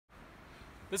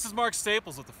This is Mark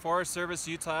Staples with the Forest Service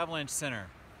Utah Avalanche Center.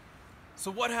 So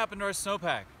what happened to our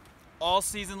snowpack? All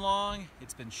season long,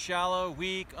 it's been shallow,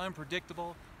 weak,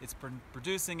 unpredictable. It's been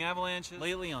producing avalanches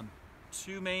lately on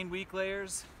two main weak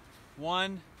layers.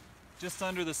 One just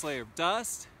under this layer of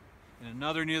dust and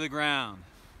another near the ground.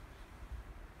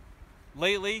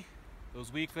 Lately,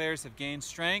 those weak layers have gained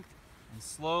strength and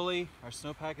slowly our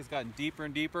snowpack has gotten deeper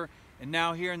and deeper. And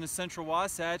now here in the Central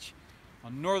Wasatch,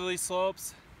 on northerly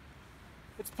slopes,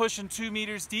 it's pushing 2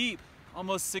 meters deep,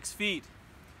 almost 6 feet.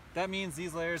 That means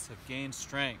these layers have gained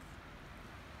strength.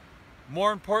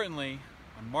 More importantly,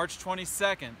 on March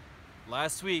 22nd,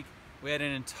 last week, we had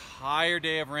an entire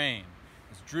day of rain.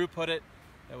 As Drew put it,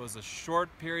 that was a short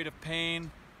period of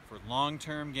pain for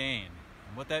long-term gain.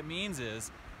 And what that means is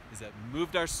that we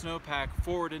moved our snowpack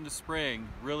forward into spring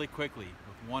really quickly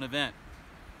with one event.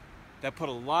 That put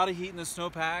a lot of heat in the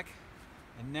snowpack,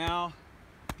 and now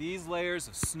these layers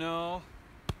of snow,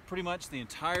 pretty much the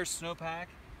entire snowpack,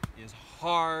 is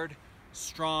hard,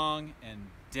 strong, and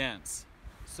dense.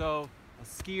 So a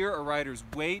skier or rider's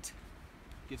weight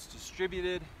gets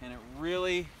distributed and it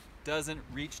really doesn't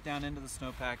reach down into the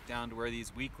snowpack down to where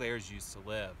these weak layers used to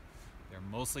live. They're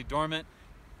mostly dormant.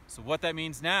 So what that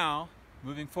means now,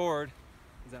 moving forward,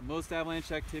 is that most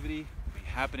avalanche activity will be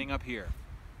happening up here.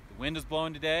 The wind is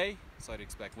blowing today, so I'd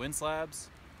expect wind slabs.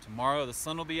 Tomorrow the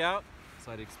sun will be out,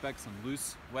 so I'd expect some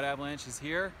loose, wet avalanches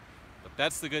here. But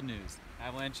that's the good news.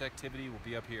 Avalanche activity will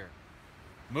be up here.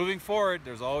 Moving forward,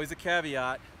 there's always a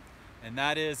caveat, and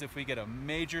that is if we get a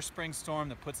major spring storm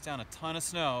that puts down a ton of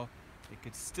snow, it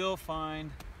could still find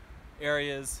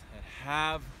areas that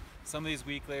have some of these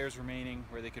weak layers remaining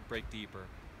where they could break deeper.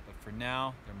 But for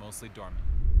now, they're mostly dormant.